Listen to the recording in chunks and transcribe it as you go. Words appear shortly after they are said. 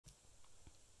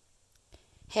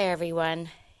Hey everyone,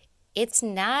 it's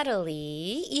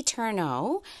Natalie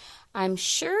Eterno. I'm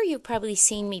sure you've probably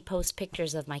seen me post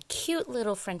pictures of my cute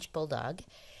little French bulldog.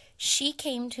 She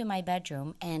came to my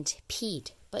bedroom and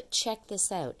peed, but check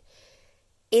this out.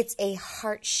 It's a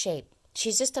heart shape.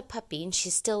 She's just a puppy and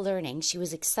she's still learning. She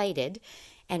was excited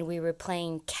and we were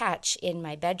playing catch in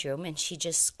my bedroom and she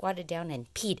just squatted down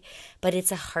and peed, but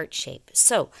it's a heart shape.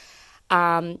 So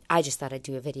I just thought I'd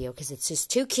do a video because it's just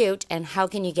too cute, and how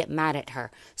can you get mad at her?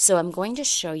 So I'm going to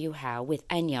show you how with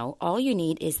ENJO. All you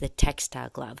need is the textile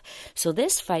glove. So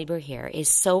this fiber here is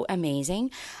so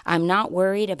amazing. I'm not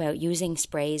worried about using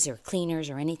sprays or cleaners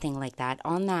or anything like that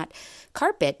on that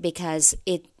carpet because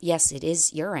yes, it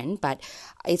is urine, but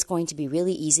it's going to be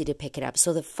really easy to pick it up.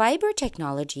 So the fiber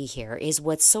technology here is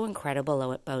what's so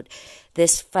incredible about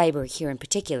this fiber here in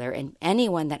particular, and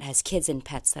anyone that has kids and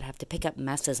pets that have to pick up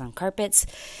messes on carpets,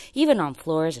 even on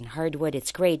floors and hardwood,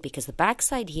 it's great because the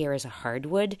backside here is a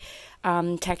hardwood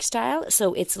textile.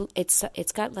 So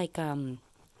it's got like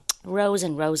rows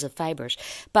and rows of fibers,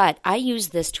 but I use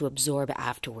this to absorb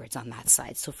afterwards on that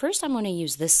side. So first I'm going to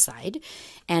use this side,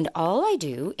 and all I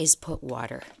do is put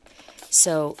water.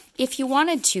 So if you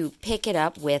wanted to pick it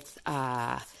up with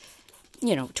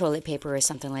toilet paper or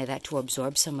something like that to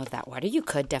absorb some of that water, you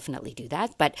could definitely do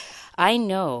that. But I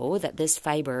know that this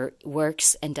fiber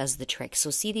works and does the trick. So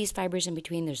see these fibers in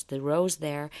between? There's the rows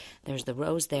there, there's the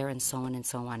rows there, and so on and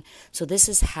so on. So this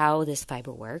is how this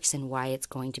fiber works and why it's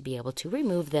going to be able to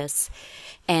remove this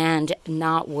and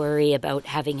not worry about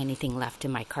having anything left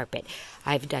in my carpet.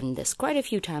 I've done this quite a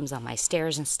few times on my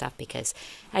stairs and stuff because,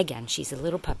 again, she's a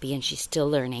little puppy and she's still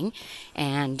learning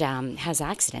and has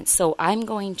accidents. So I'm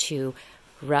going to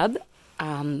rub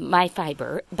my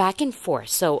fiber back and forth.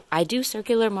 So I do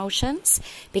circular motions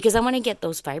because I want to get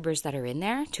those fibers that are in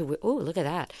there to, oh, look at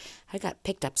that. I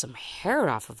picked up some hair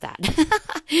off of that.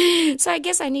 So I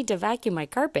guess I need to vacuum my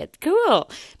carpet. Cool.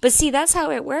 But see, that's how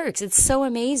it works. It's so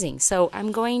amazing. So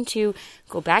I'm going to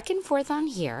go back and forth on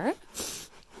here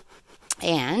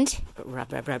and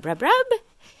rub.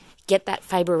 Get that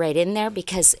fiber right in there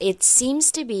because it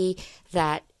seems to be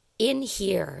that in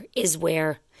here is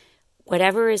where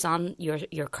whatever is on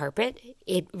your carpet,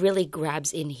 it really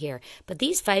grabs in here. But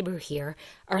these fiber here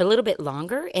are a little bit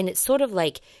longer, and it sort of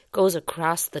like goes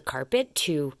across the carpet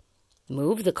to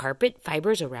move the carpet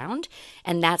fibers around,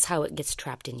 and that's how it gets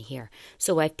trapped in here.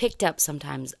 So I picked up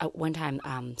one time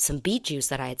some beet juice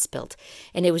that I had spilt,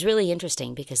 and it was really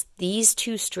interesting because these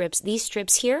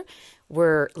strips here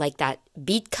were like that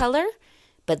beet color,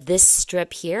 but this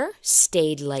strip here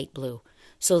stayed light blue.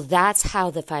 So that's how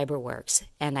the fiber works.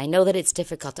 And I know that it's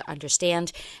difficult to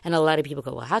understand, and a lot of people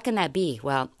go, well, how can that be?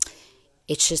 Well,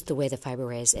 it's just the way the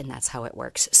fiber is, and that's how it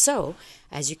works. So,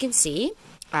 as you can see,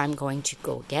 I'm going to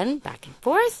go again back and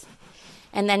forth.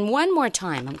 And then one more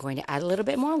time, I'm going to add a little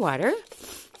bit more water.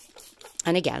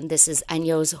 And again, this is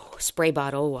ENJO's spray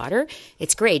bottle water.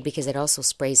 It's great because it also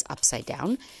sprays upside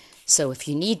down. So if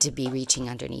you need to be reaching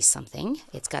underneath something,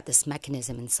 it's got this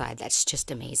mechanism inside that's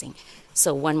just amazing.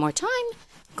 So one more time,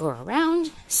 go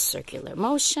around, circular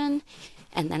motion,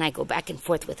 and then I go back and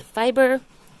forth with the fiber.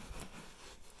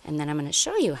 And then I'm going to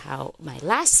show you how my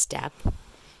last step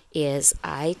is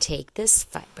I take this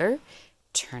fiber,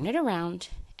 turn it around,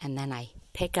 and then I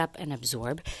pick up and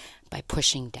absorb by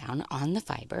pushing down on the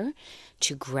fiber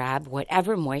to grab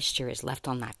whatever moisture is left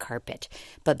on that carpet.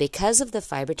 But because of the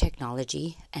fiber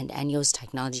technology and ENJO's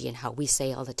technology and how we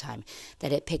say all the time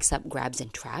that it picks up, grabs,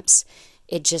 and traps,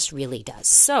 it just really does.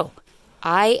 So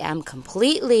I am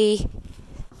completely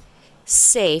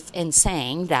safe in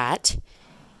saying that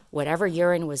whatever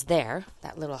urine was there,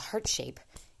 that little heart shape,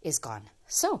 is gone.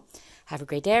 So have a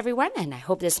great day, everyone, and I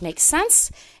hope this makes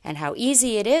sense and how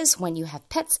easy it is when you have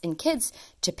pets and kids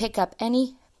to pick up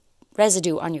any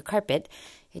residue on your carpet.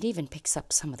 It even picks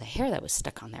up some of the hair that was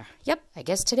stuck on there. Yep, I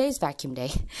guess today's vacuum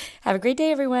day. Have a great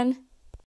day, everyone.